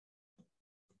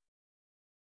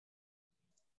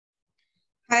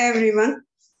Hi everyone.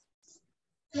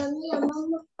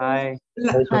 Hi.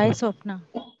 Hi, Swapna.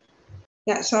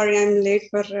 Yeah, sorry, I'm late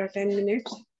for 10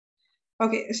 minutes.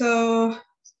 Okay, so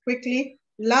quickly,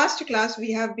 last class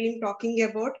we have been talking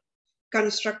about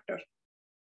constructor.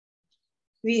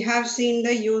 We have seen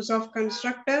the use of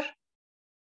constructor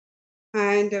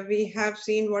and we have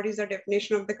seen what is the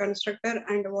definition of the constructor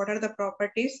and what are the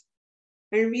properties.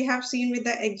 And we have seen with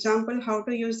the example how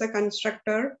to use the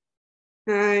constructor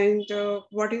and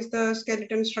what is the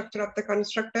skeleton structure of the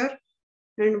constructor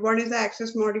and what is the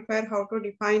access modifier, how to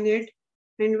define it.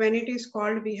 And when it is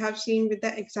called, we have seen with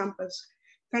the examples.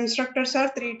 Constructors are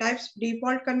three types: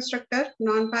 default constructor,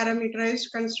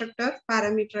 non-parameterized constructor,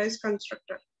 parameterized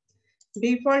constructor.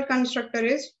 Default constructor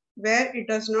is where it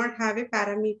does not have a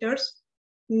parameters.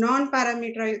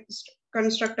 Non-parameterized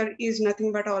constructor is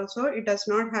nothing but also it does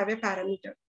not have a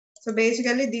parameter. So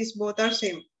basically these both are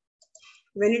same.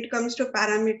 When it comes to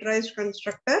parameterized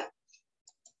constructor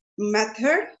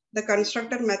method, the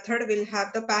constructor method will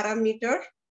have the parameter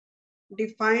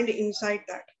defined inside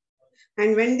that.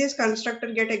 And when this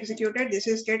constructor get executed, this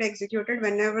is get executed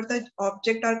whenever the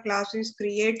object or class is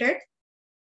created.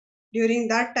 During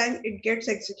that time, it gets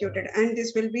executed and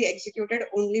this will be executed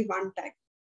only one time.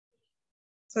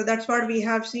 So that's what we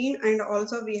have seen. And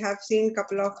also we have seen a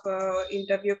couple of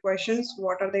interview questions.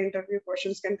 What are the interview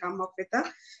questions can come up with the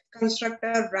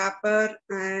constructor, wrapper,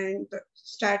 and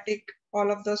static.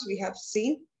 All of those we have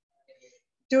seen.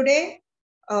 Today,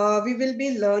 we will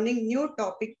be learning new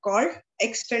topic called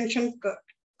extension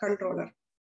controller.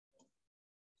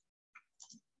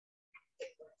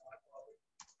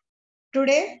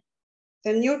 Today,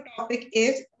 the new topic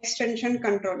is extension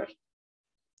controller.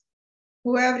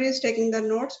 Whoever is taking the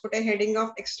notes, put a heading of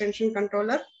extension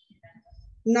controller.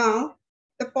 Now,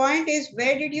 the point is,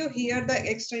 where did you hear the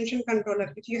extension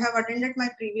controller? If you have attended my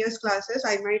previous classes,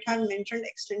 I might have mentioned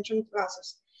extension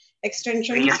classes.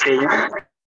 Extension.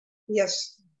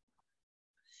 Yes.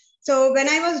 So when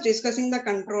I was discussing the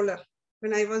controller,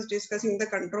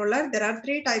 there are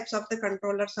three types of the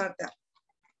controllers are there.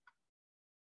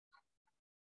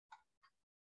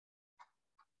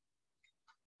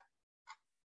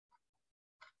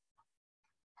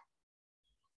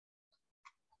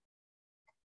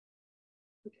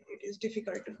 It is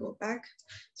difficult to go back.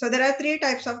 So there are three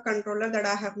types of controller that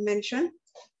I have mentioned.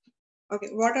 Okay,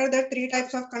 what are the three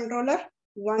types of controller?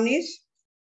 One is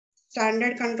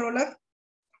standard controller.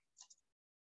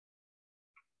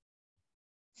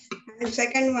 And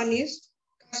second one is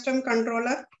custom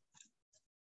controller.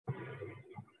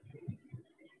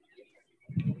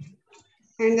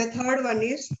 And the third one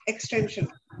is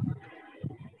extension.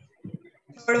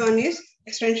 Third one is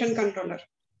extension controller.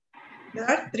 There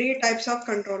are three types of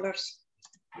controllers.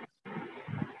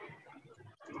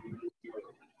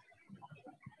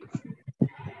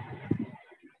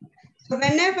 So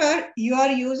whenever you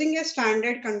are using a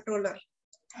standard controller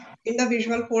in the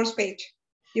Visual Force page,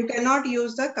 you cannot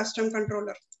use the custom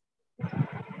controller.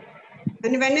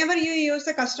 And whenever you use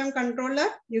the custom controller,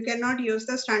 you cannot use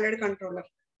the standard controller.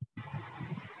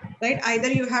 Right? Either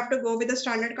you have to go with the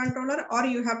standard controller or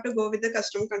you have to go with the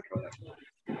custom controller.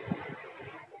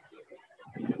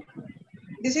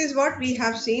 This is what we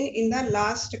have seen in the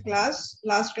last class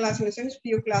in the sense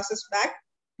few classes back.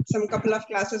 Some couple of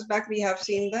classes back, we have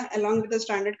seen the along with the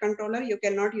standard controller, you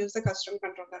cannot use the custom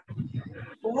controller.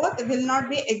 Both will not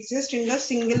be exist in the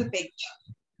single page.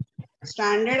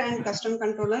 Standard and custom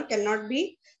controller cannot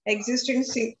be exist in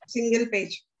single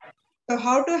page. So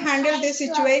how to handle this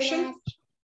situation?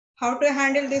 How to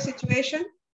handle this situation?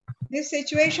 This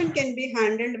situation can be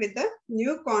handled with the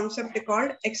new concept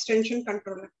called extension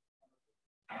controller.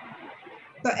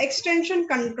 The extension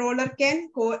controller can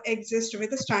coexist with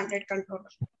the standard controller.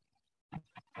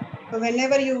 So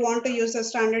whenever you want to use a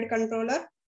standard controller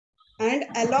and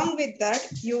along with that,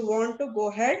 you want to go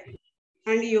ahead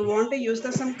and you want to use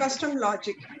some custom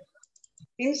logic.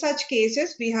 In such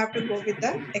cases, we have to go with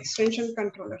the extension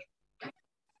controller.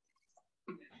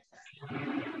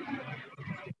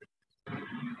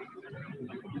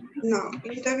 Now,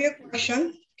 interview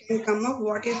question can come up.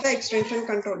 What is the extension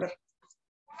controller?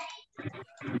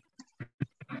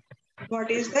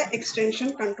 What is the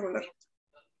extension controller?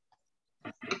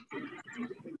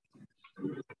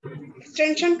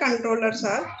 Extension controllers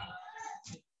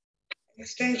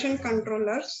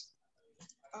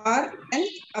are an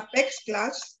Apex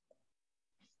class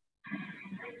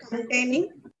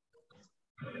containing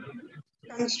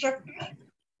constructor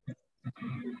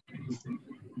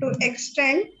to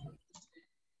extend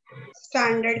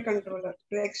standard controller.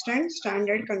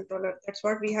 That's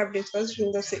what we have discussed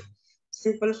in the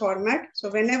simple format. So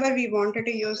whenever we wanted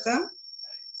to use the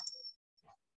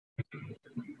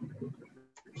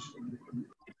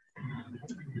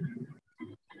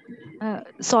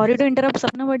Sorry to interrupt,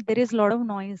 Swapna, but there is a lot of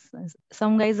noise.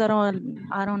 Some guys are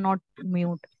not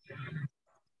mute.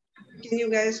 Can you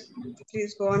guys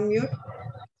please go on mute?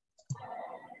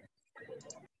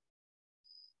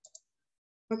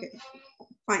 Okay,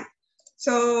 fine.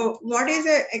 So what is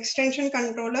an extension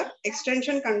controller?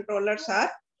 Extension controllers are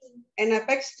an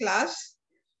Apex class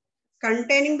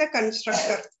containing the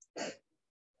constructor.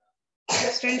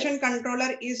 Extension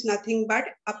controller is nothing but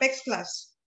Apex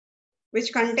class,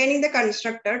 which containing the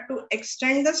constructor to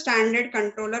extend the standard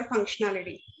controller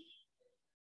functionality.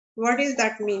 What is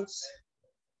that means?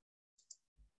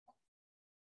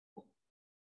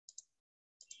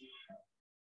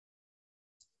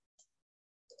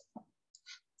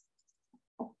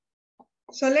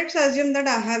 So let's assume that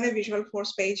I have a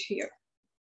Visualforce page here.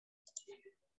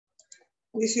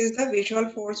 This is the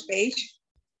Visualforce page.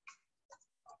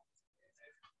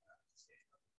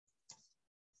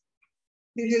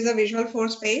 This is the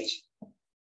Visualforce page.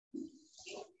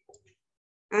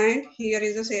 And here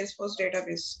is the Salesforce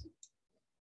database.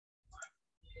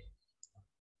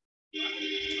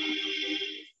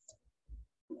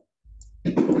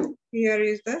 Here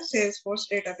is the Salesforce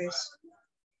database.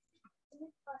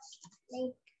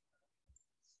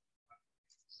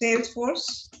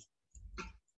 Salesforce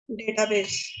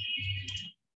database,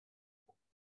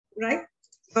 right?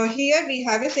 So here we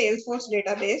have a Salesforce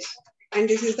database, and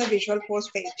this is the Visualforce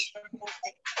page.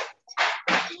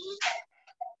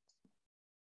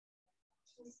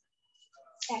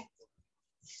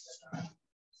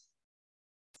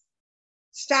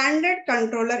 Standard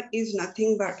controller is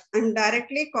nothing but I'm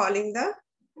directly calling the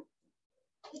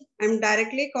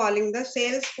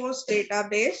Salesforce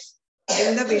database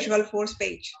in the Visualforce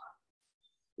page.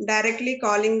 Directly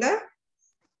calling the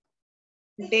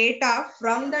data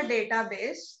from the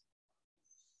database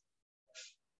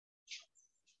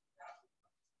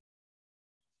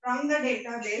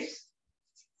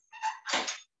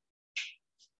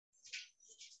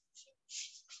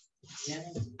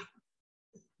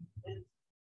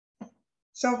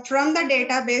So from the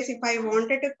database, if I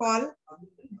wanted to call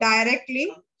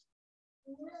directly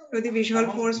to the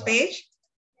Visualforce page,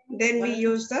 then we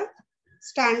use the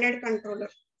standard controller.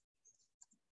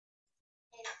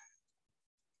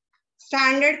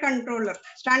 Standard controller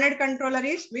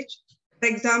is which, for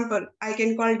example, I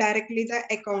can call directly the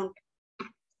account,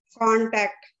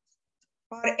 contact,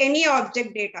 or any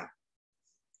object data.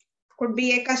 Could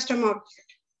be a custom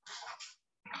object.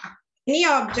 Any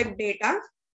object data.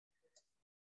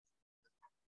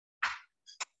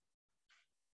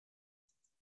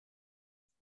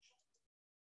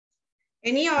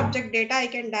 Any object data I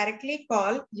can directly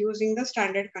call using the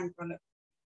standard controller,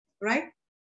 right?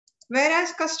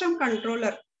 Whereas custom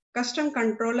controller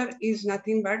is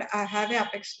nothing but I have a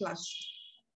Apex class.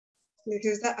 This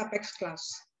is the Apex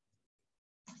class.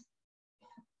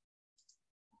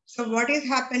 So what is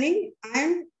happening?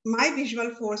 My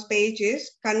Visualforce page is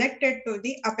connected to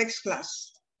the Apex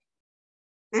class.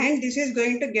 And this is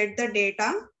going to get the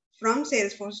data from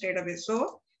Salesforce database.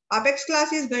 So Apex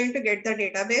class is going to get the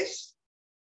database.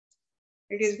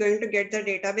 It is going to get the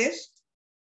database.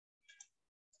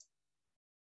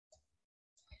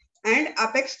 And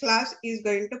Apex class is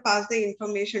going to pass the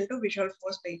information to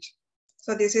Visualforce page.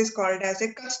 So this is called as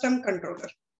a custom controller.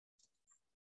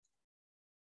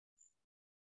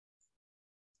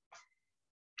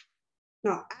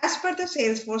 Now, as per the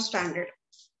Salesforce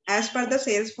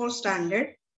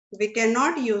standard, we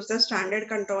cannot use the standard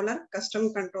controller,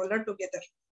 custom controller together.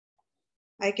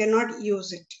 I cannot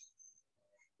use it.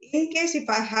 In case if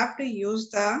I have to use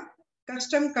the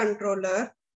custom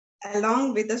controller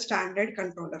along with the standard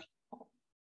controller,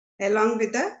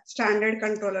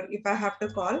 if I have to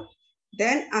call,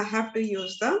 then I have to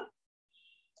use the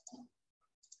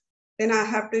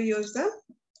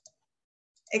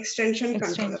extension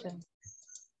controller.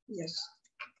 Yes,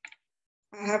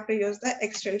 I have to use the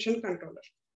extension controller.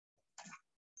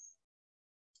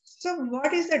 So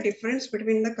what is the difference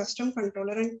between the custom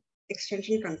controller and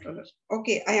extension controller?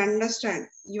 Okay, I understand.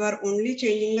 You are only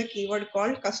changing the keyword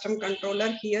called custom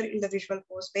controller here in the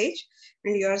Visualforce page,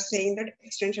 and you are saying that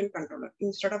extension controller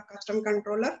instead of custom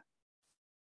controller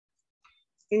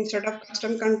in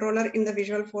the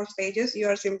Visualforce pages, you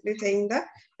are simply saying the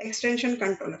extension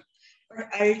controller. But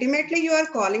ultimately, you are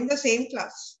calling the same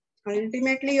class. So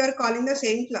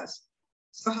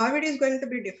how it is going to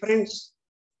be different?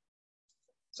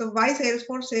 So why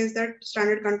Salesforce says that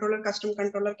standard controller, custom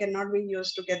controller cannot be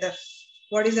used together?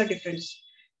 What is the difference?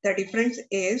 The difference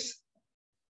is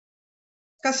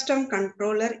custom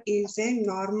controller is a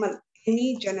normal,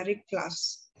 any generic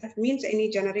class. That means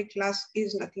any generic class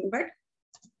is nothing but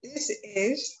this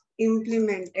is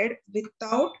implemented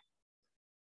without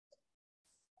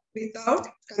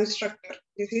constructor.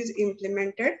 This is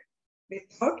implemented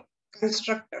without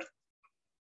constructor.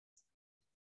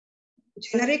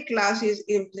 Generic class is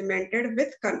implemented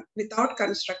without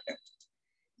constructor.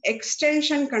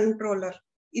 Extension controller.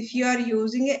 If you are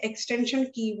using an extension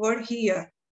keyword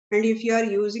here, and if you are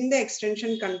using the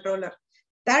extension controller,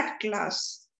 that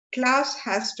class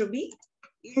has to be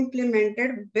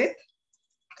implemented with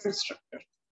constructor.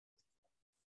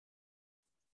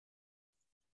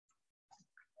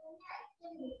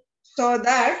 So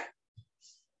that,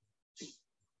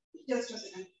 just a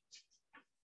second.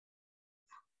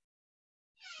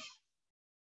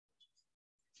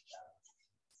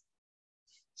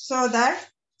 So that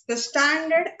the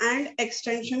standard and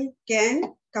extension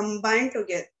can combine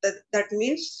together. That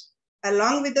means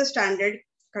along with the standard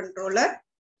controller,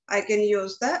 I can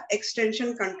use the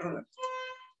extension controller.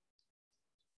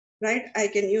 Right? I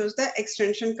can use the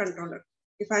extension controller.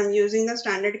 If I'm using the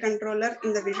standard controller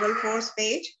in the Visualforce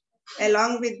page,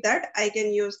 along with that, I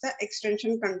can use the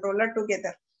extension controller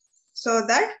together. So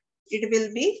that it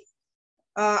will be,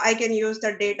 I can use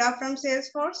the data from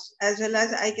Salesforce as well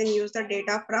as I can use the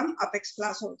data from Apex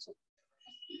class also.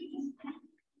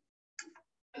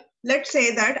 Let's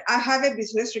say that I have a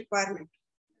business requirement.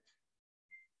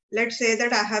 Let's say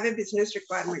that I have a business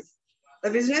requirement. The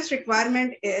business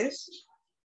requirement is,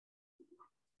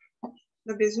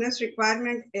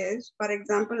 for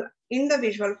example, in the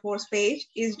Visualforce page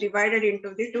is divided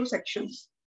into the two sections.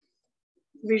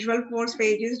 Visualforce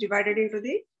page is divided into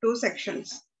the two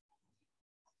sections.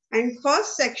 And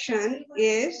first section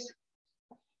is,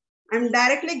 I'm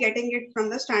directly getting it from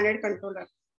the standard controller.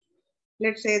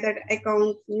 Let's say that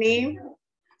account name,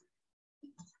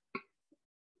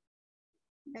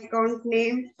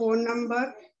 phone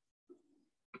number,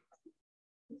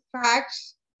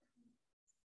 fax,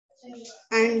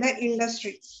 and the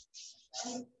industry.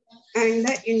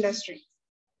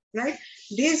 Right?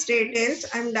 These details,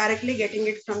 I'm directly getting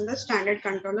it from the standard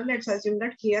controller. Let's assume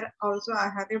that here also I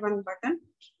have a one button,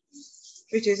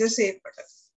 which is a save button.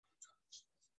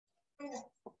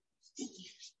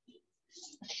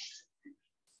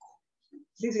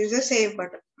 This is a save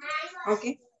button.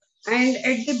 Okay. And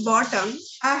at the bottom,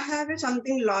 I have a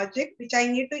something logic which I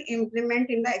need to implement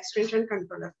in the extension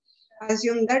controller.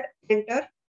 Assume that enter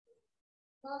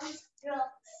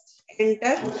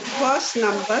first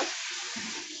number.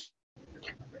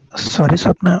 Sorry,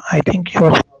 Swapna, I think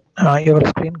your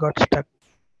screen got stuck.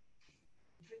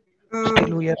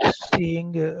 Still, we are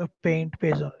seeing a paint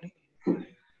page only.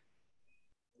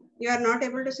 You are not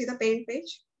able to see the paint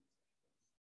page?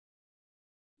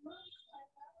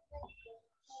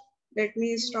 Let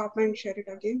me stop and share it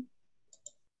again.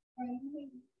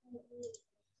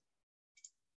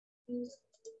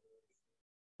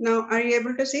 Now, are you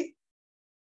able to see?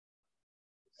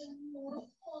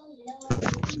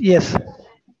 Yes.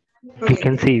 Okay. We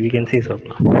can see,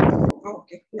 Swapna.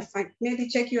 Okay, yeah, fine. Maybe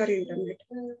check your internet.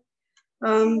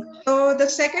 So the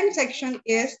second section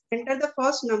is enter the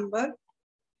first number,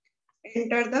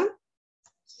 enter the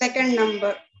second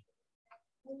number,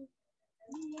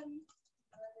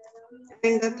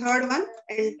 and the third one,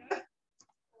 enter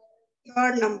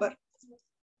third number.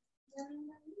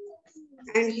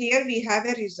 And here we have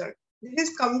a result. This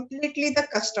is completely the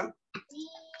custom.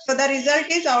 So the result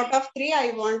is out of 3,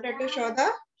 I wanted to show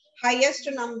the highest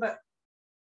number.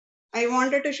 I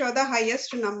wanted to show the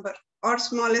highest number or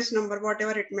smallest number,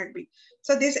 whatever it might be.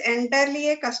 So this entirely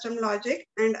a custom logic,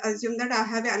 and assume that I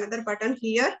have another button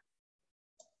here,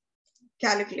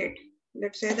 calculate.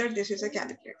 Let's say that this is a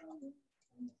calculate.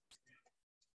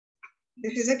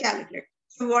 This is a calculate.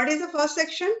 So what is the first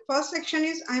section? First section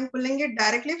is I'm pulling it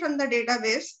directly from the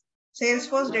database,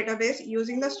 Salesforce database,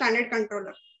 using the standard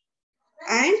controller.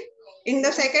 And in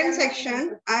the second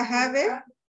section, I have a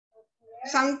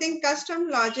something custom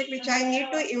logic which I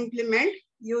need to implement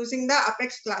using the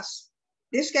Apex class.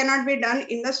 This cannot be done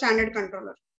in the standard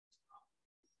controller.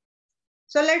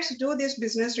 So let's do this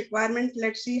business requirement.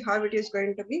 Let's see how it is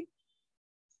going to be.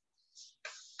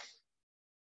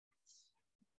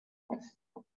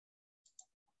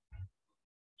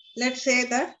 Let's say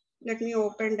that, let me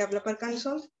open developer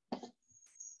console.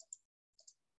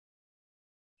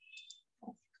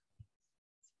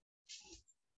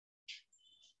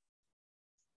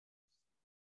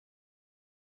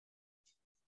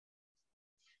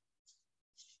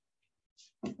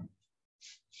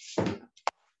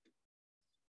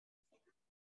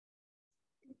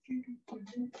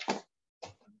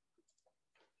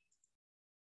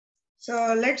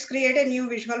 So let's create a new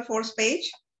Visualforce page.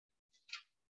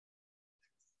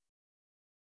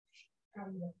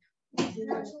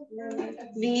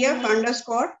 DF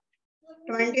underscore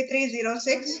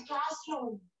 2306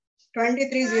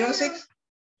 2306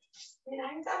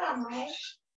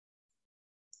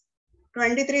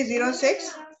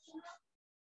 2306,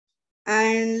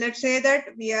 and let's say that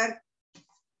we are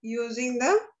using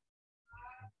the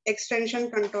extension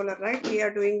controller, right? We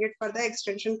are doing it for the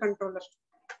extension controller.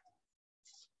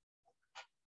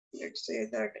 Let's say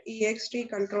that ext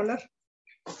controller,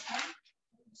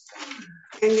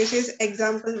 and this is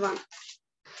example 1.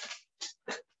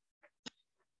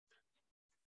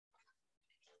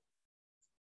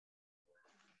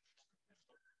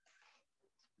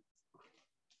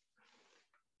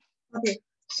 Okay,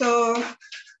 so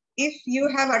if you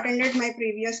have attended my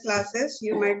previous classes,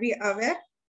 you might be aware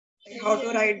how to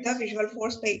write the Visual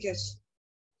Force pages.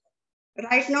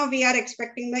 Right now we are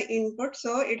expecting the input,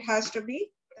 so it has to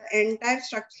be, the entire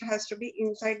structure has to be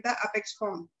inside the Apex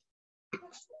form.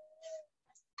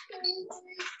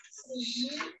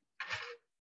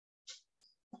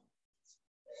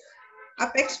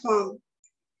 Apex form.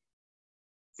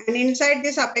 And inside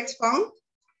this Apex form,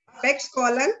 Apex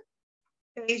colon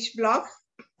page block,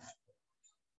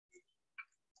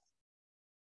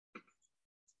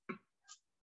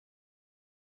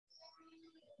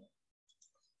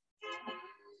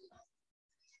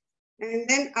 and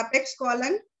then Apex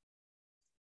colon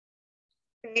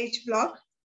page block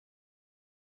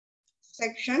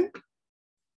section,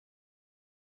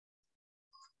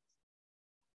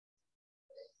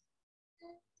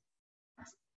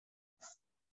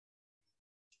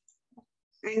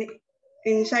 and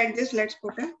inside this let's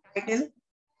put a title.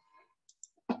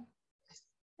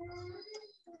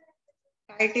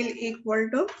 Title equal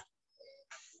to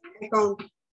account.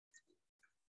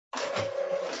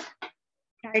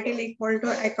 Title equal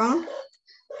to account.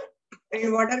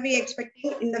 And what are we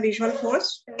expecting in the Visual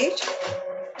Force page?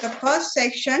 The first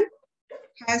section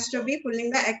has to be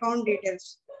pulling the account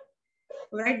details,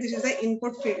 right? This is the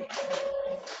input field.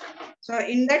 So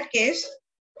in that case,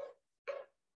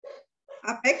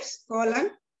 Apex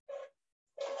colon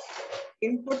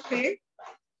input field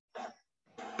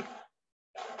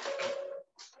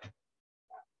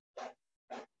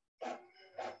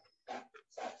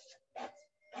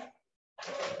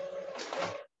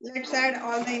let's add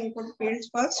all the input fields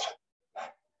first.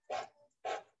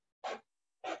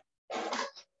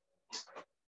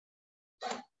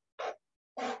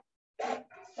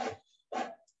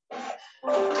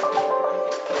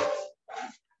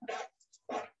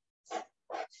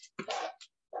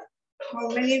 How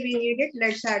many we need it?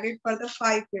 Let's add it for the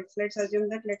 5 fields. Let's assume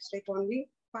that let's take only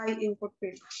 5 input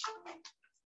fields.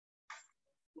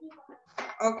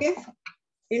 Okay.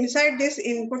 Inside this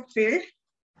input field,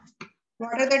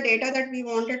 what are the data that we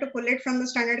wanted to pull it from the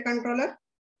standard controller?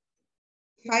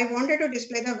 If I wanted to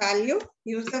display the value,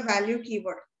 use the value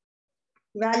keyword.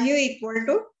 Value equal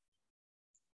to,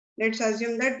 let's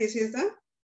assume that this is the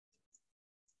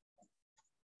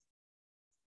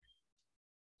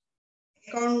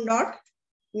account dot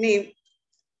name.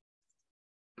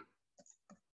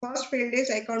 First field is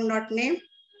account dot name,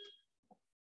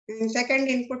 and second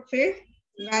input field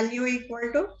value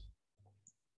equal to.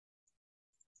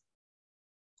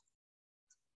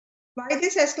 Why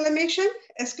this exclamation?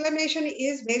 Exclamation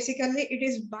is basically it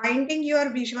is binding your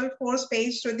Visual Force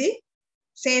page to the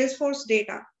Salesforce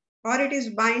data, or it is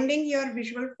binding your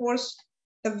Visual Force,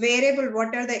 the variable,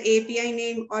 what are the API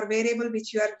name or variable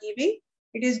which you are giving.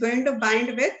 It is going to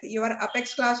bind with your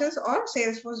Apex classes or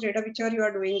Salesforce data, whichever you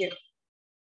are doing it.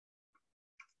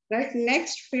 Right.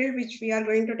 Next field, which we are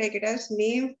going to take it as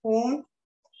name, phone,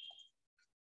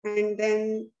 and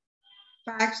then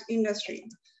fax industry.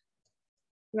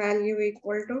 Value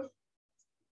equal to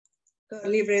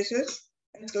curly braces,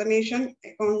 exclamation,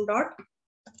 account dot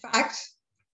fax.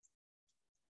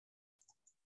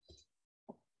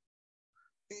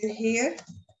 And here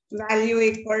value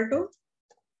equal to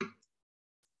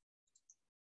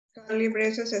curly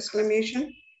braces,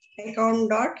 exclamation, account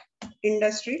dot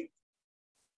industry.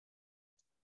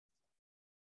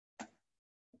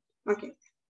 Okay,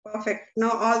 perfect.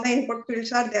 Now all the input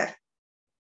fields are there.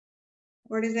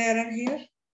 What is the error here?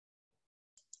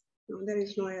 No, there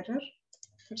is no error.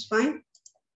 That's fine.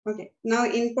 Okay, now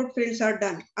input fields are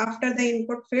done. After the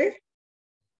input field,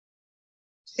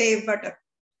 save button,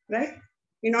 right?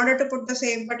 In order to put the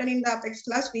save button in the Apex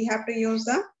class, we have to use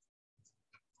the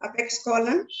Apex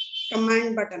colon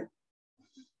command button.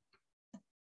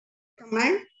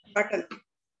 Command button.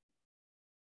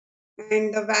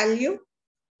 And the value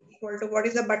equal to, what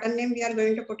is the button name we are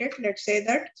going to put it? Let's say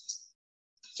that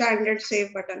standard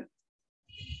save button.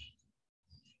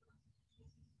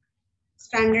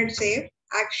 Standard save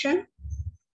action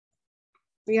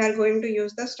we are going to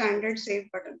use the standard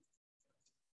save button.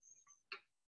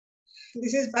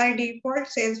 This is by default,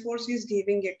 Salesforce is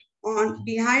giving it. On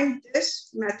behind this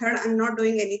method, I'm not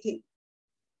doing anything.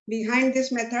 Behind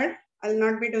this method, I'll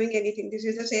not be doing anything. This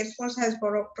is the Salesforce has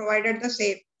provided the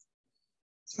save,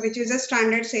 which is a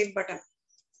standard save button.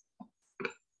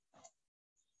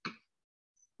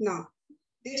 Now,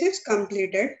 this is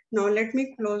completed. Now let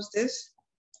me close this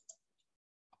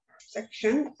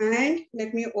section and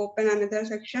let me open another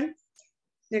section.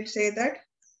 Let's say that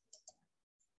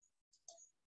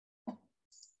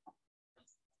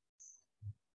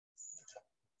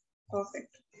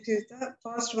perfect. This is the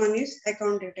first one is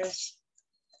account details.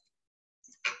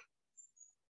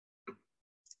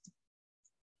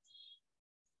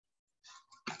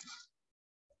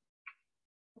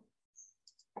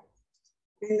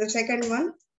 And the second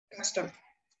one, custom.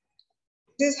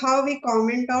 This is how we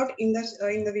comment out in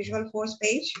the Visual Force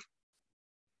page.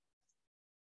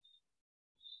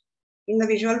 In the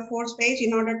Visual Force page,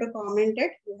 in order to comment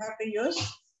it, you have to use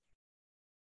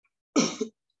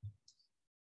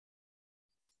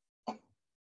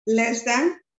less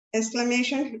than,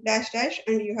 exclamation, dash dash,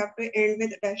 and you have to end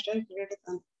with dash dash greater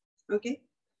than. Okay.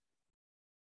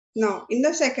 Now, in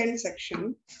the second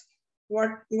section,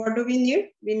 what do we need?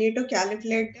 We need to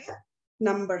calculate the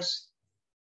numbers,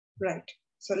 right?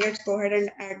 So let's go ahead and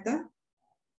add the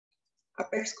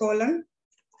apex colon,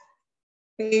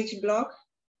 page block,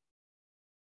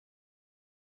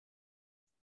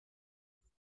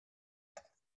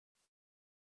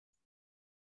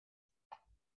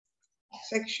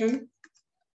 section,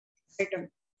 item.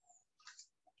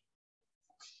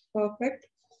 Perfect.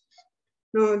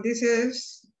 Now this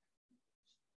is,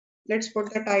 let's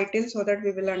put the title so that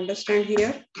we will understand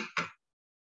here.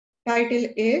 Title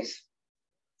is,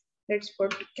 let's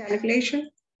put calculation.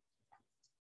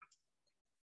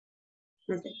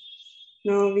 Okay.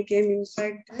 Now we came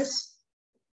inside this,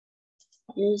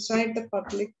 inside the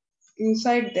public,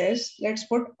 inside this, let's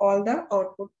put all the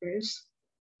output fields.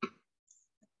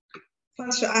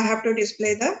 First, I have to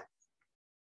display the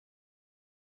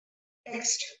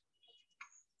text,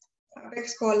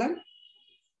 apex colon,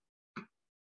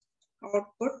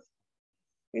 output.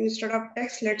 Instead of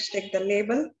text, let's take the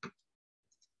label.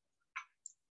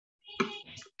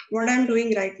 What I'm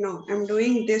doing right now, I'm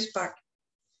doing this part.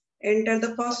 Enter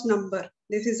the first number.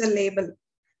 This is a label,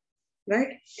 right?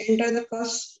 Enter the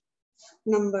first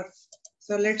number.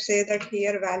 So let's say that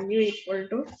here value equal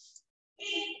to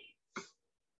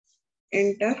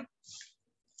enter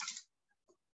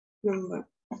number.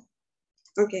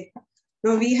 Okay.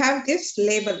 Now we have this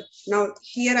label. Now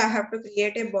here I have to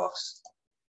create a box.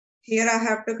 Here I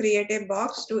have to create a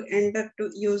box to enter, to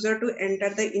user to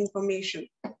enter the information.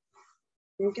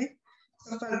 Okay.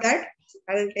 So for that,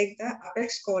 I'll take the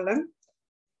apex colon,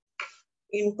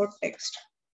 input text.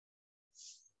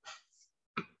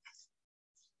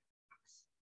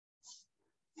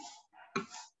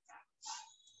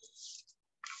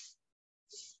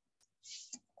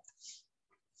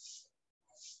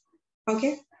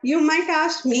 Okay. You might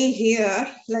ask me here,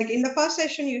 like in the first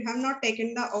session, you have not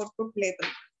taken the output label.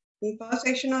 In first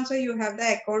section also, you have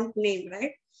the account name,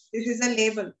 right? This is a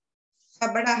label.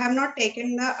 But I have not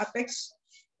taken the apex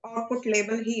output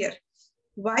label here.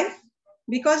 Why?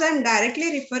 Because I'm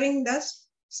directly referring the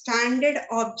standard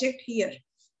object here.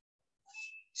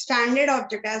 Standard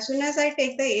object. As soon as I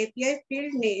take the API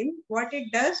field name, what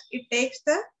it does, it takes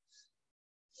the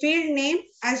field name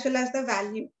as well as the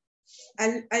value.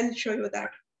 I'll show you that.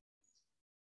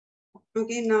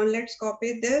 Okay, now let's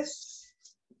copy this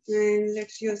and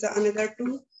let's use another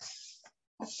tool.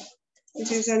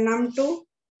 This is a num2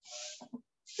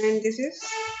 and this is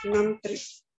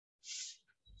num3.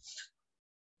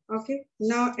 Okay,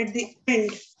 now at the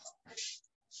end,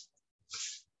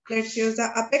 let's use the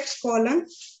apex colon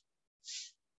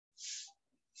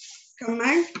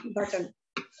command button.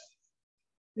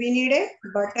 We need a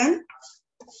button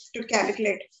to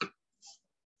calculate.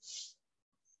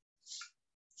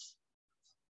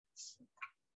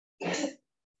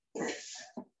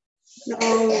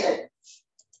 Now,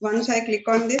 once I click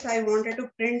on this, I wanted to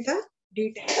print the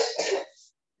details.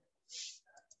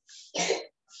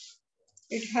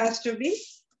 It has to be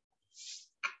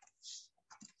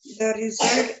the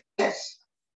result is.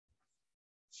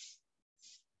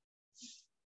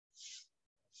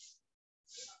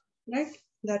 Right,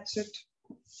 that's it.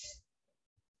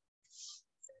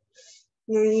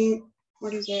 Now,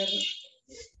 what is there?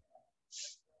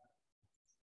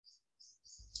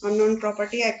 Unknown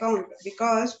property account,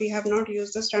 because we have not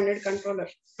used the standard controller.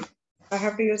 I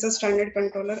have to use the standard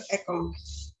controller account.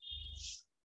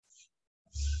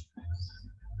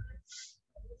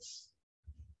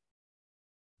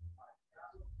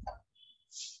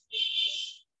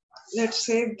 let's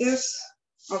save this.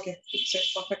 Okay, it's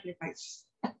saved perfectly fine.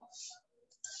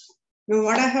 Now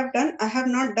what I have done, I have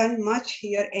not done much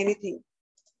here, anything.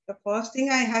 The first thing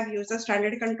I have used the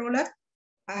standard controller.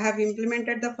 I have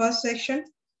implemented the first session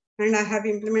and I have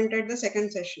implemented the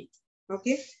second session.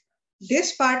 Okay.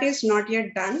 This part is not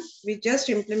yet done. We just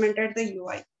implemented the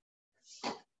UI.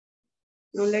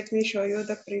 Now let me show you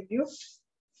the preview.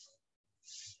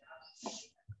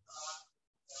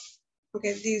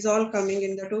 Okay, these all coming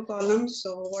in the two columns.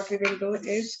 So what we will do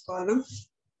is column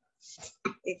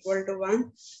equal to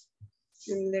 1.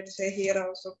 And let's say here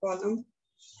also column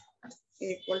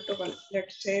equal to 1.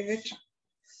 Let's save it.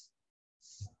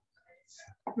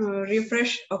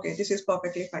 Refresh. Okay, this is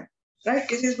perfectly fine. Right,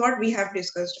 this is what we have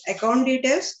discussed. Account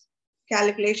details,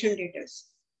 calculation details.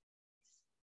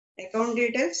 Account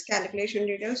details, calculation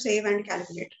details, save and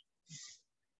calculate.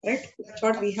 Right, that's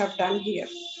what we have done here.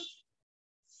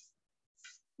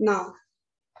 Now,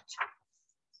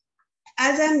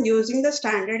 as I'm using the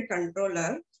standard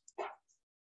controller,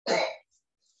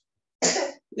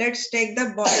 let's take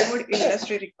the Bollywood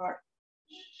industry record.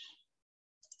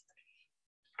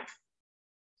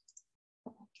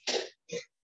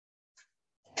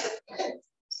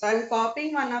 So I'm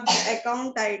copying one of the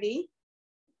account ID,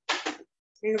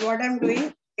 and what I'm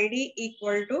doing, ID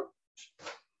equal to,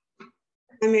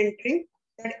 I'm entering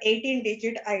that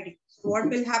 18-digit ID. So what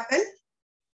will happen?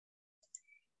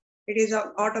 It is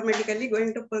automatically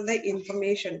going to pull the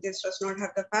information. This does not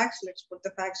have the facts. Let's put the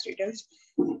facts details.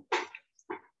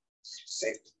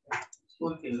 Save.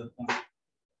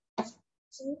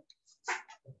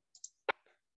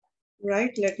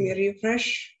 Right, let me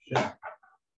refresh. Yeah.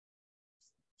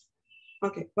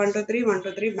 Okay,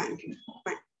 123 banking.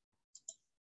 Fine.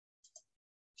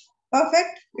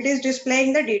 Perfect. It is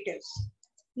displaying the details.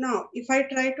 Now, if I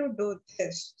try to do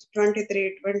this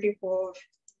 23, 24,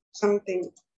 something,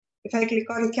 if I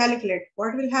click on calculate,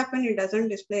 what will happen? It doesn't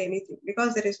display anything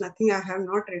because there is nothing. I have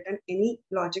not written any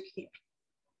logic here.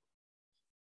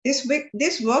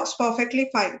 This works perfectly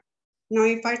fine. Now,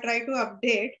 if I try to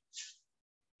update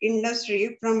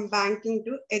industry from banking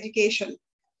to education,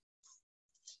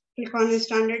 click on the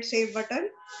standard save button,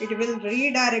 it will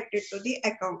redirect it to the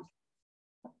account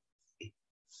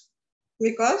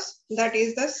because that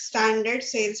is the standard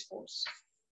Salesforce.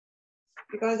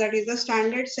 Because that is the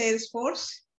standard Salesforce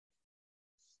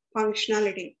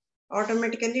functionality.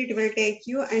 Automatically, it will take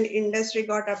you and industry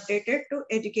got updated to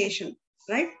education,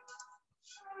 right?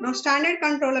 Now, standard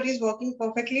controller is working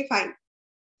perfectly fine.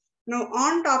 Now,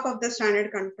 on top of the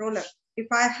standard controller, if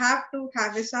I have to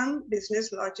have some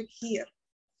business logic here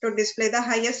to display the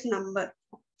highest number.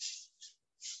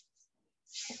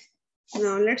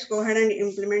 Now, let's go ahead and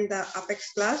implement the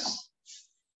Apex class.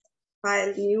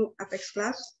 File new Apex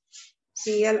class,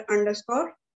 CL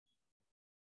underscore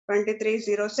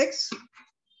 2306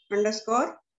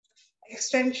 underscore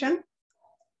extension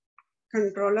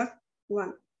controller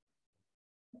 1.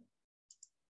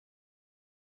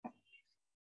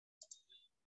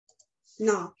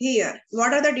 Now here,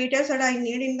 what are the details that I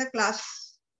need in the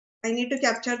class? I need to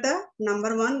capture the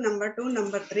number 1, number 2,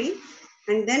 number 3,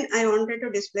 and then I wanted to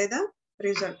display the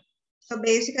result. So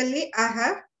basically I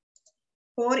have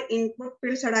 4 input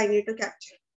fields that I need to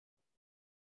capture.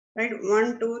 Right,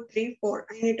 1, 2, 3, 4.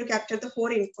 I need to capture the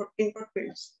 4 input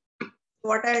fields.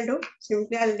 What I'll do,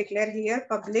 simply I'll declare here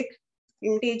public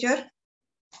integer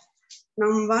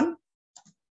num1,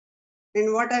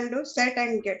 and what I'll do, set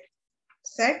and get.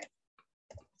 Set,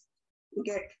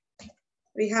 get.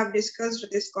 We have discussed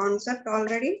this concept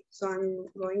already, so I'm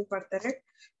going further it.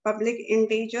 Public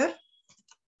integer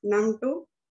num2,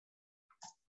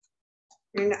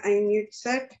 and I need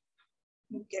set,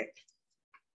 get.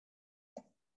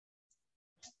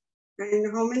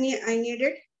 And how many I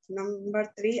needed? Number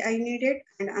 3 I needed,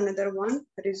 and another one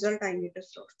result I need to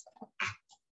store.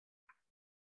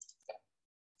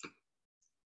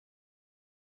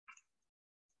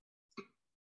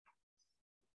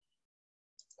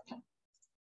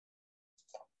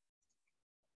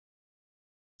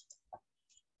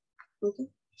 Okay,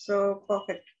 so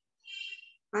perfect.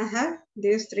 I have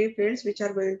these 3 fields which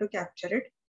are going to capture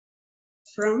it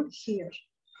from here.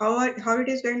 How it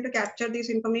is going to capture this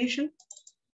information?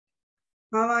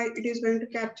 It is going to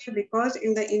capture, because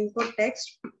in the input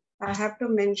text, I have to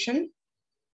mention,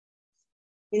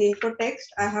 in input text,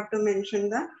 I have to mention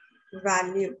the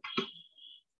value,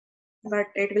 but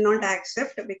it will not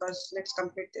accept because let's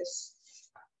complete this.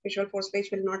 Visual Force page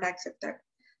will not accept that.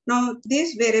 Now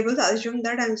these variables assume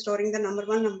that I'm storing the number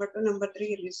 1, number 2, number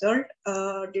 3 result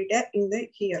data in the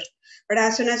here. But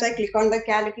as soon as I click on the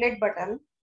calculate button,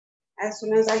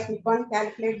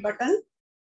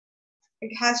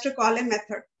 it has to call a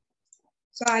method.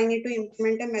 So I need to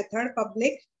implement a method,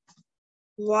 public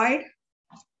void,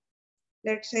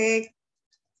 let's say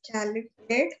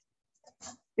calculate.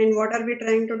 And what are we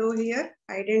trying to do here?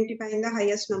 Identifying the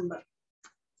highest number.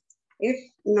 If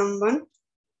num1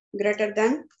 greater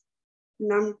than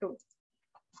num2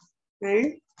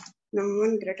 and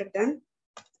num1 greater than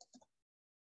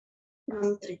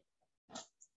num3.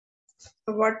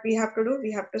 So what we have to do?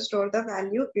 We have to store the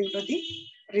value into the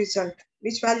result.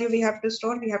 Which value we have to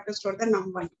store? We have to store the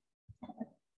num1.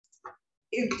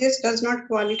 If this does not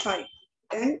qualify,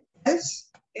 then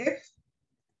else if,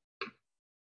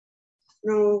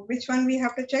 now which one we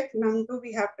have to check? Num2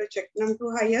 we have to check.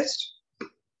 Num2 highest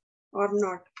or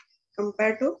not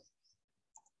compared to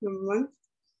num1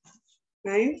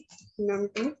 and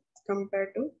num2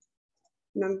 compared to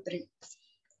num3.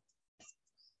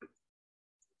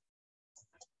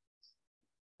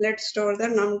 Let's store the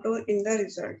num2 in the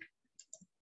result.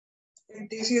 If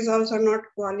this is also not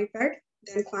qualified,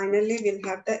 then finally we'll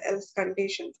have the else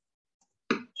condition.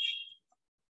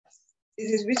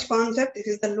 This is which concept? This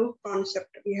is the loop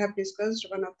concept. We have discussed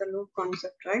one of the loop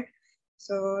concept, right?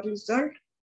 So result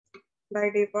by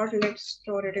default, let's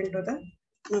store it into the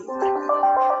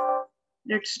num3.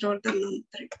 Let's store the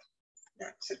num3.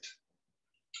 That's it.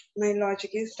 My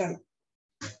logic is done.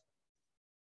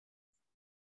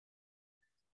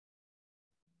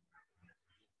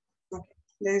 Okay,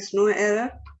 there is no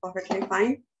error, perfectly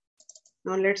fine.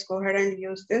 Now let's go ahead and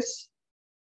use this.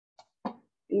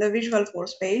 In the Visual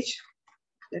Force page,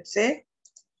 let's say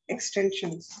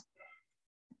extensions.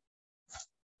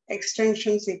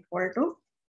 Extensions equal to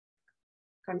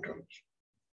control.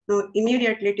 Now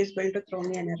immediately it is going to throw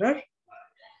me an error.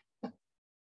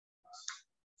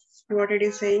 What it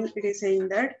is saying? It is saying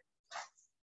that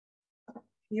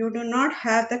you do not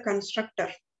have the constructor.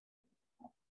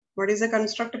 What is the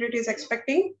constructor it is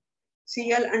expecting?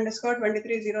 CL underscore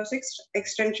 2306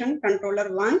 extension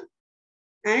controller 1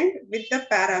 and with the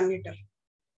parameter.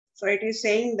 So it is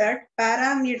saying that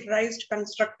parameterized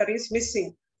constructor is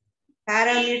missing.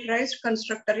 Parameterized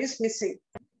constructor is missing.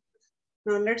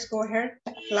 Now let's go ahead.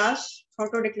 Class, how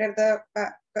to declare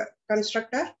the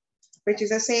constructor, which is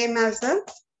the same as the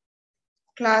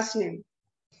class name.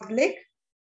 Public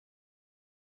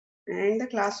and the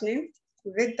class name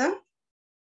with the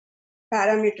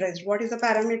parameterized. What is the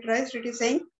parameterized? It is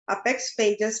saying Apex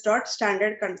pages dot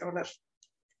standard controller.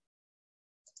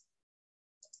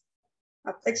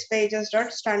 Apex pages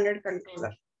dot standard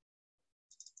controller.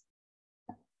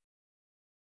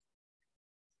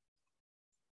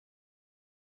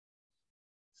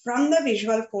 From the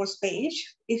Visual Force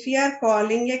page, if you are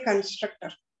calling a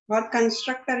constructor or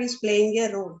constructor is playing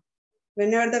a role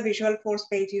whenever the Visual Force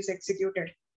page is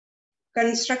executed,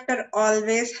 constructor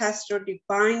always has to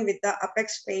define with the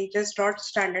Apex pages dot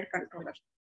standard controller.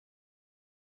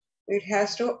 It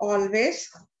has to always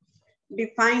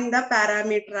define the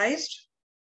parameterized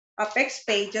Apex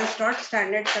pages dot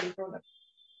standard controller.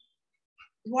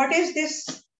 What is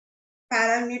this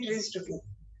parameter is doing?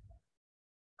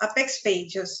 Apex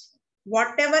pages.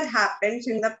 Whatever happens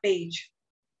in the page,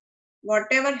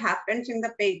 whatever happens in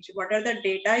the page, whatever the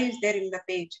data is there in the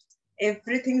page,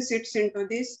 everything sits into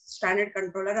this standard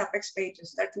controller Apex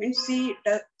pages. That means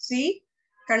C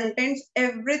contains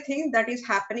everything that is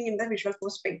happening in the Visual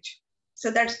Force page. So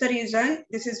that's the reason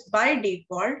this is by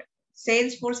default.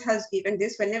 Salesforce has given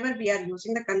this. Whenever we are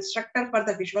using the constructor for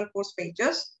the Visual Force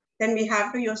pages, then we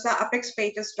have to use the Apex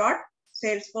pages dot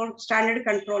Salesforce standard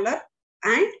controller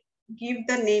and give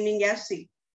the naming as C.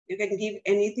 You can give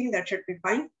anything, that should be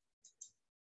fine.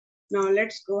 Now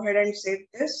let's go ahead and save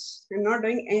this. I'm not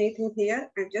doing anything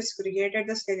here. I've just created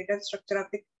the skeletal structure of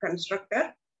the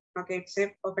constructor. Okay, it's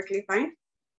saved perfectly fine.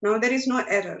 Now there is no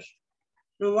error.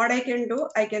 Now what I can do,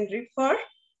 I can refer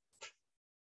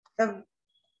the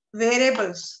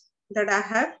variables that I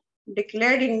have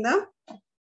declared in the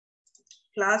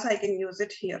class. I can use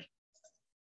it here.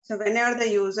 So whenever the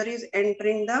user is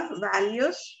entering the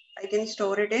values, I can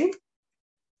store it in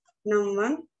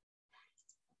num1,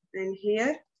 and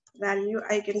here value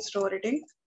I can store it in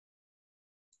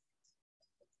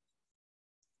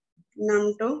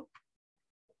num2.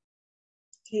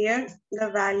 Here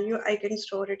the value I can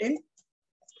store it in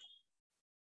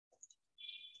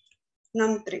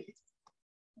num3.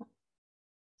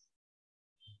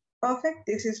 Perfect,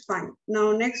 this is fine.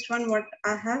 Now next one, what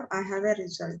I have a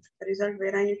result. The result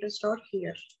where I need to store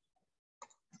here.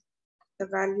 The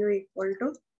value equal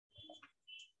to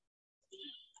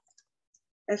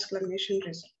exclamation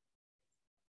result.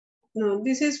 No,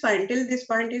 this is fine. Till this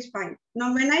point is fine.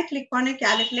 Now when I click on a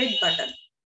calculate button,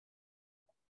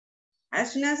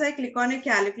 As soon as I click on a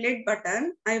calculate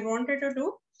button, I wanted to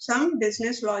do some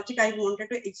business logic I wanted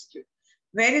to execute.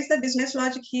 Where is the business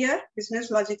logic here? Business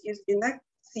logic is in the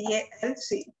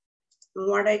CALC.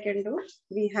 What I can do,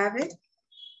 we have a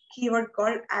keyword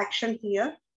called action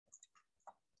here.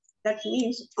 That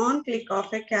means on click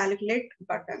of a calculate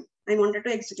button, I wanted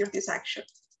to execute this action.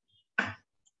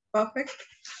 Perfect.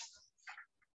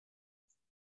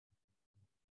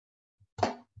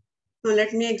 Now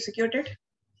let me execute it.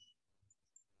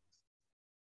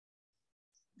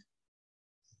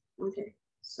 Okay,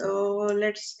 so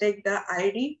let's take the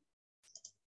ID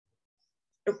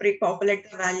to pre-populate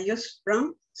the values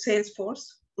from Salesforce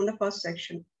on the first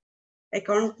section.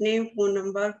 Account name, phone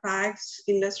number, fax,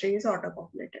 industry is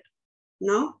auto-populated.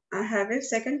 Now I have a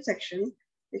second section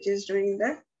which is doing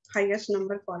the highest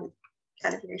number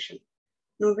calculation.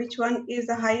 Now which one is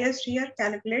the highest here?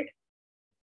 Calculate.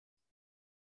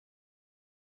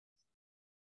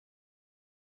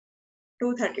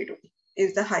 $232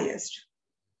 is the highest.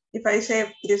 If I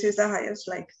say this is the highest,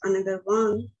 like another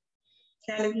one,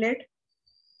 calculate.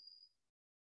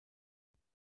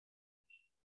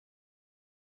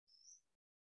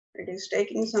 It is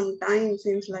taking some time,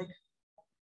 seems like.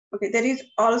 Okay, there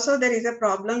is a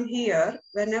problem here.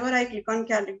 Whenever I click on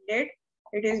calculate,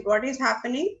 it is what is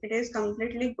happening? It is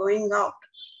completely going out,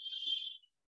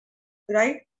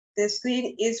 right? The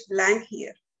screen is blank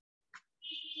here.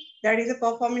 That is a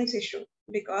performance issue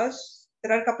because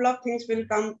there are a couple of things will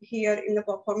come here in the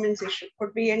performance issue.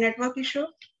 Could be a network issue.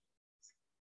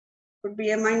 Could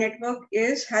be my network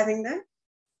is having the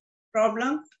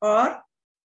problem, or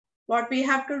what we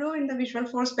have to do in the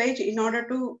Visualforce page in order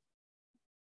to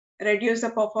reduce the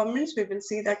performance, we will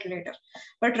see that later.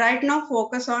 But right now,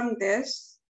 focus on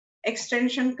this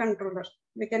extension controller.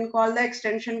 We can call the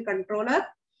extension controller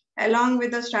along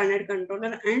with the standard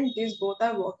controller, and these both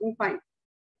are working fine.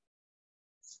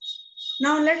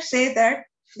 Now let's say that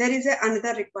there is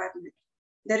another requirement.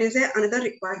 There is another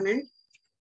requirement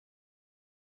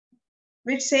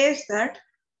which says that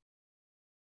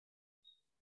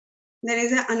there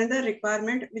is another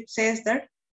requirement which says that,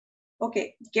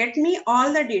 okay, get me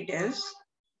all the details.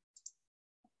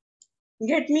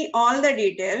 Get me all the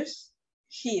details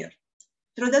here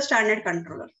through the standard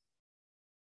controller.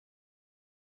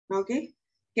 Okay,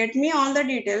 get me all the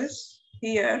details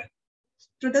here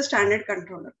through the standard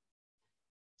controller.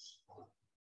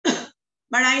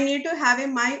 But I need to have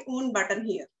my own button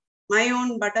here. My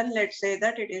own button, let's say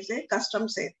that it is a custom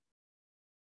save.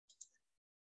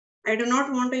 I do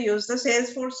not want to use the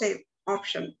Salesforce save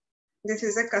option. This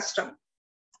is a custom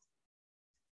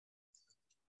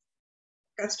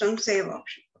save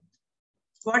option.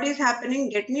 What is happening?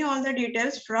 Get me all the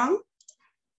details from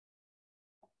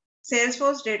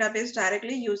Salesforce database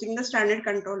directly using the standard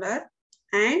controller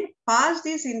and pass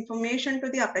this information to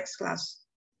the Apex class.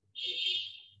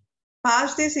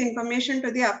 Pass this information to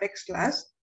the Apex class.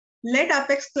 Let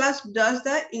Apex class does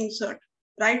the insert.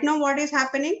 Right now, what is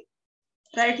happening?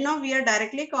 Right now, we are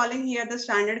directly calling here the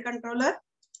standard controller,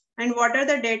 and what are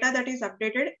the data that is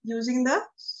updated using the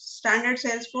standard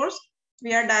Salesforce,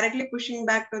 we are directly pushing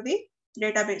back to the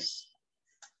database.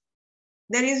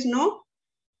 There is no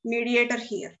mediator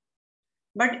here.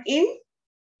 But in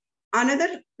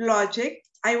another logic,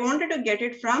 I wanted to get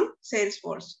it from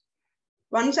Salesforce.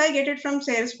 Once I get it from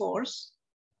Salesforce,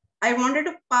 I wanted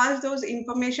to pass those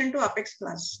information to Apex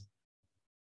class.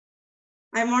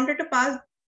 I wanted to pass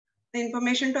the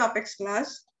information to Apex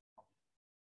class.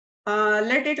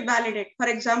 Let it validate. For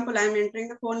example, I'm entering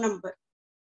the phone number.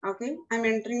 Okay, I'm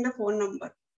entering the phone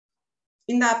number.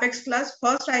 In the Apex class,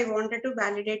 first I wanted to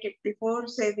validate it before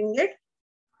saving it.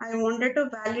 I wanted to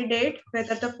validate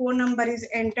whether the phone number is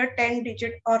entered 10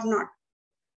 digit or not.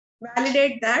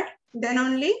 Validate that, then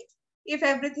only if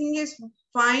everything is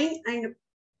fine and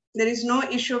there is no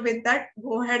issue with that,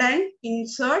 go ahead and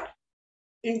insert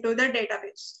into the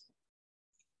database.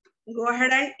 Go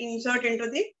ahead and insert into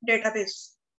the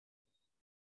database,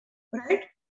 right?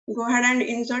 Go ahead and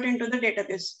insert into the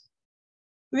database.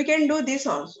 We can do this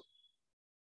also.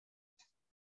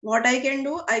 What I can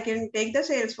do, I can take the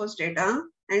Salesforce data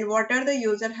and whatever the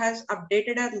user has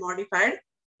updated or modified,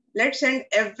 let's send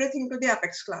everything to the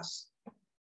Apex class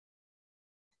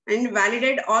and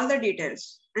validate all the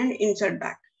details and insert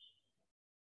back.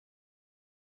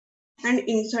 And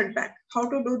insert back. How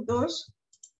to do those?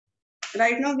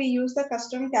 Right now we use the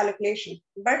custom calculation,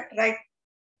 but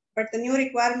the new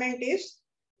requirement is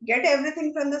get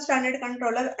everything from the standard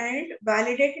controller and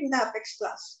validate in the Apex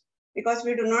class, because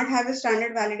we do not have a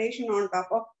standard validation on top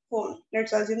of phone.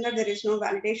 Let's assume that there is no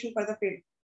validation for the field.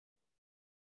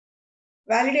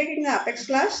 Validating the Apex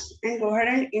class and go ahead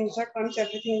and insert once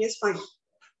everything is fine.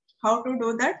 How to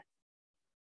do that?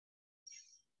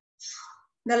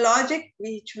 The logic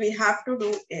which we have to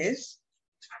do is,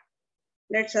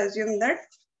 let's assume that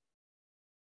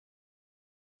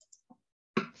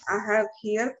I have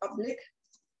here public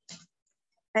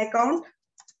account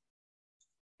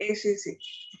ACC.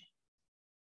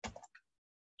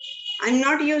 I'm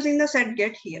not using the set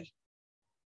get here.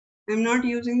 I'm not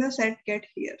using the set get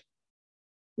here.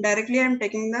 Directly I'm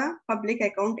taking the public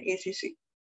account ACC.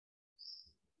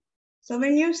 So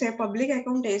when you say public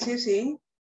account ACC,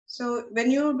 so when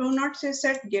you do not say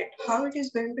set get, how it is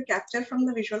going to capture from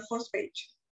the Visual Force page?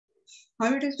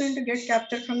 How it is going to get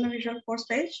captured from the Visual Force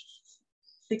page?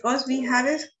 Because we have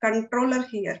a controller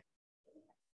here.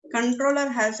 Controller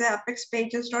has a Apex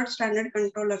pages.standard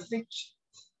controller, which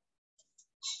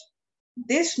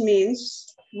this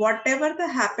means whatever the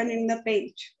happen in the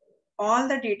page, all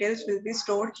the details will be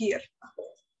stored here.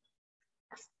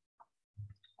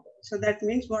 So that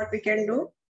means what we can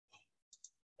do,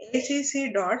 ACC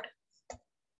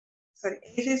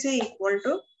equal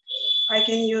to, I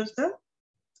can use the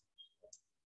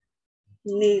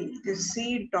name, the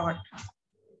C dot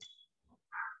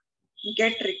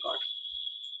get record.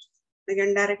 I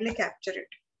can directly capture it.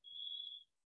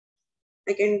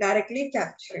 I can directly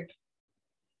capture it.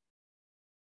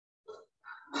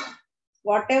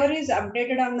 Whatever is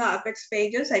updated on the Apex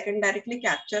pages, I can directly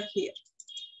capture here.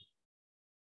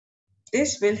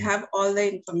 This will have all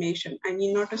the information. I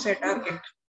need not to set our get.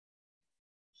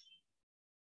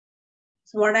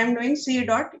 So what I'm doing, C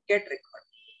dot get record.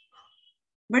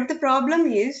 But the problem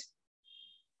is,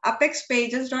 Apex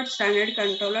pages.standard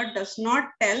controller does not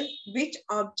tell which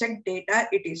object data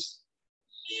it is.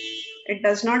 It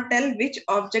does not tell which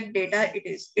object data it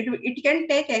is. It can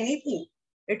take anything.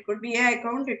 It could be an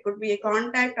account, it could be a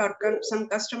contact or some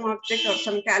custom object or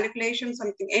some calculation,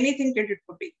 something, anything that it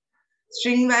could be.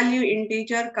 String value,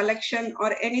 integer, collection,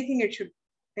 or anything it should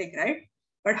take, right?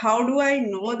 But how do I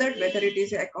know that whether it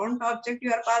is an account object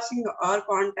you are passing or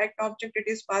contact object it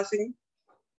is passing?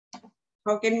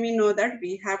 How can we know that?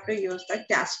 We have to use the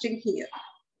casting here.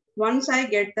 Once I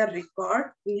get the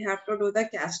record, we have to do the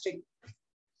casting.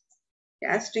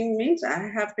 Casting means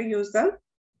I have to use the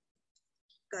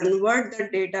convert the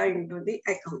data into the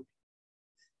account.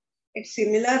 It's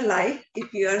similar like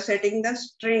if you are setting the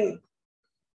string.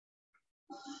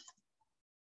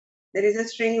 There is a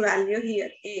string value here,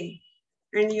 A,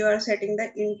 and you are setting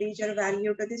the integer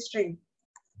value to the string.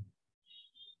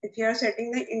 If you are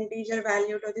setting the integer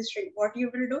value to the string, what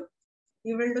you will do?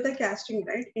 You will do the casting,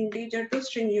 right? Integer to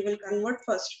string, you will convert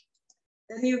first.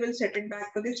 Then you will set it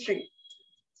back to the string.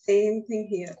 Same thing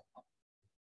here.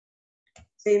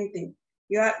 Same thing.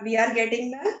 We are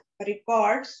getting the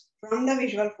records from the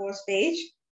Visual Force page.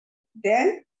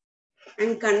 Then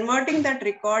I'm converting that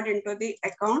record into the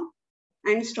account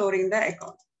and storing the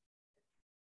account.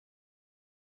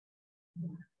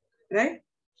 Right?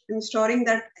 I'm storing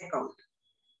that account.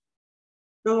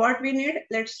 Now what we need,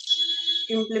 let's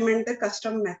implement the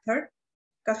custom method,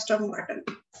 custom button.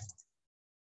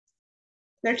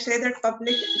 Let's say that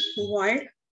public void,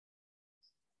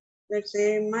 let's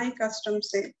say my custom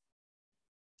save.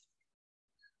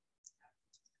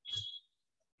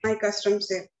 My custom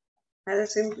save. I'll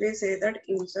simply say that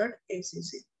insert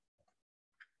ACC.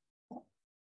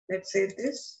 Let's save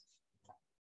this.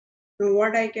 Now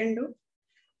what I can do,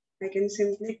 I can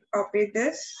simply copy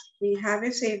this. We have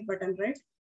a save button, right?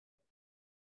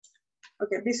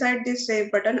 Okay, beside this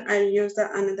save button, I'll use the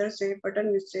another save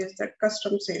button which says that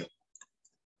custom save.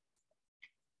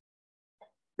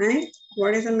 And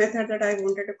what is the method that I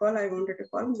wanted to call? I wanted to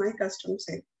call my custom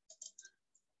save.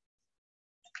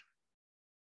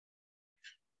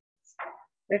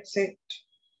 That's it.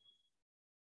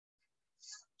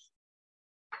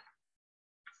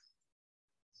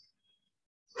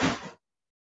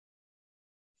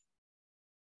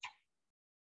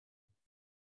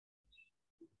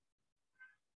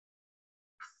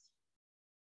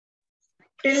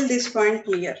 Till this point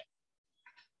clear.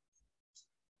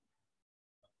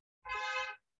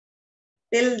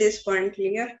 Till this point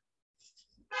clear.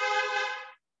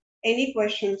 Any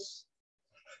questions?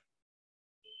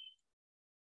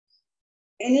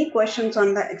 Any questions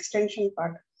on the extension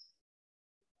part?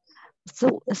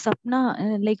 So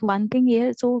Sapna, like one thing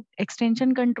here, so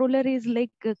extension controller is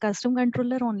like a custom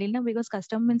controller only, na? Because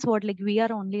custom means what? Like we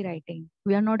are only writing.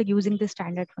 We are not using the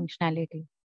standard functionality.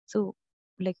 So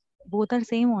like both are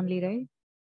same only, right?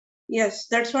 Yes,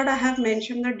 that's what I have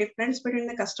mentioned. The difference between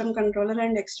the custom controller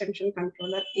and extension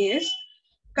controller is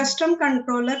custom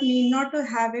controller need not to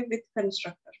have a with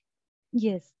constructor.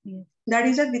 Yes, yes. That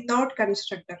is a without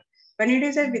constructor. When it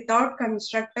is a without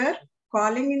constructor,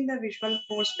 calling in the visual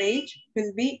force page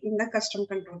will be in the custom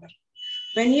controller.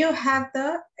 When you have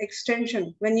the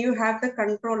extension, when you have the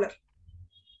controller,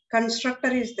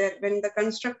 constructor is there. When the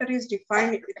constructor is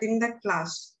defined within the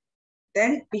class,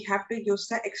 then we have to use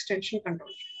the extension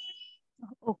controller.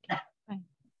 Okay, fine.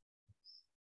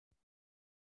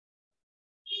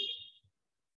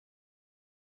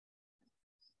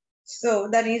 So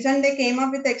the reason they came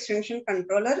up with the extension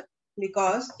controller,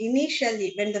 because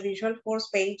initially when the visual force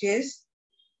page is,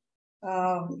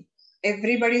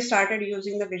 everybody started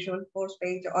using the visual force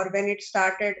page, or when it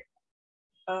started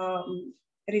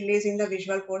releasing the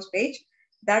visual force page,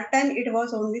 that time it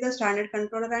was only the standard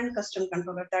controller and custom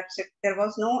controller. That's it. There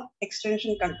was no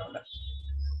extension controller.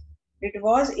 It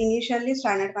was initially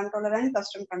standard controller and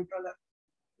custom controller.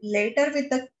 Later, with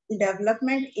the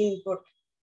development input,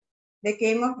 they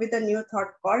came up with a new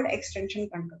thought called extension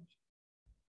controller.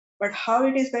 But how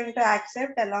it is going to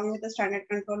accept along with the standard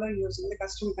controller using the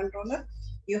custom controller,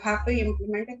 you have to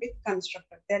implement it with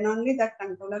constructor. Then only that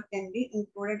controller can be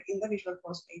included in the visual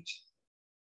force page.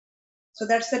 So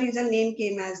that's the reason name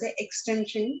came as the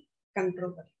extension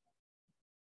controller.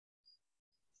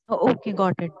 Oh, okay,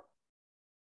 got it.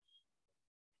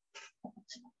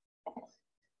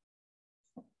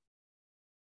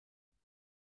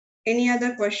 Any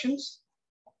other questions?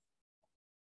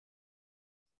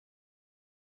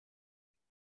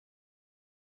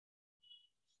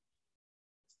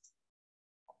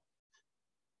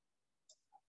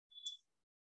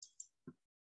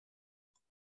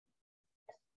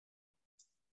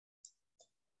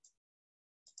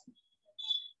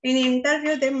 In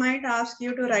interview, they might ask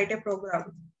you to write a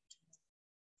program.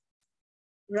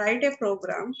 Write a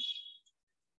program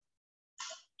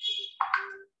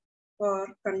for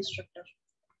constructor.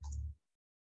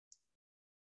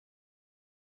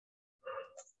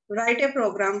 Write a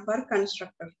program for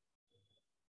constructor.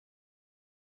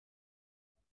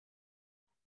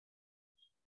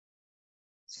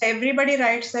 So everybody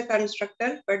writes the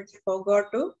constructor, but they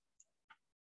forgot to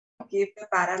give the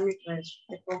parameterized.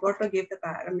 They forgot to give the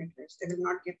parameterized. They will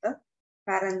not give the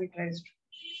parameterized.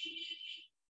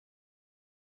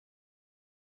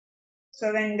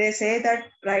 So when they say that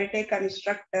write a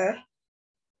constructor,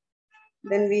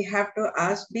 then we have to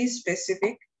ask, be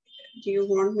specific. Do you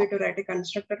want me to write a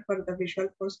constructor for the visual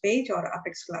force page or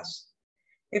Apex class?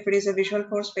 If it is a visual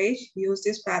force page, use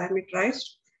this parameterized.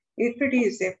 If it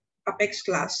is a Apex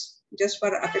class, just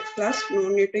for Apex class, no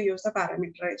need to use the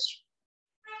parameterized.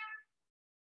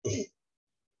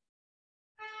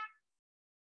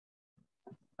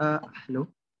 Hello.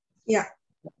 Yeah.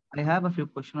 I have a few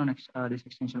questions on this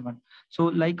extension one. So,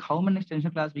 like, how many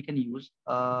extension class we can use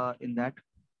in the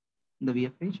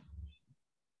VF page?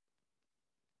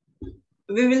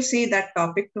 We will see that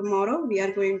topic tomorrow. We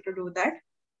are going to do that.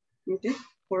 Okay.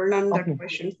 Hold on that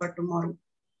question for tomorrow.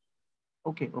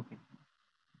 Okay. Okay.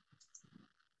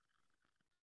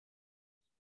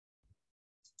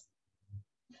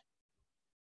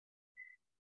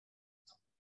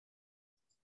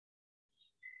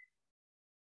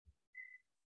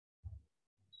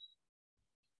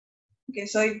 Okay,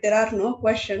 so if there are no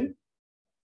questions,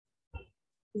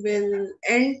 we'll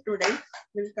end today.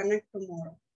 We'll connect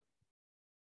tomorrow.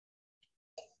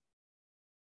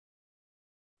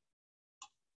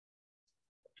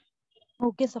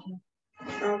 Okay, Swapna.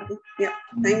 Okay. Yeah.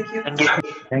 Thank you. Thank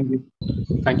you. Thank you.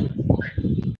 Thank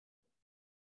you.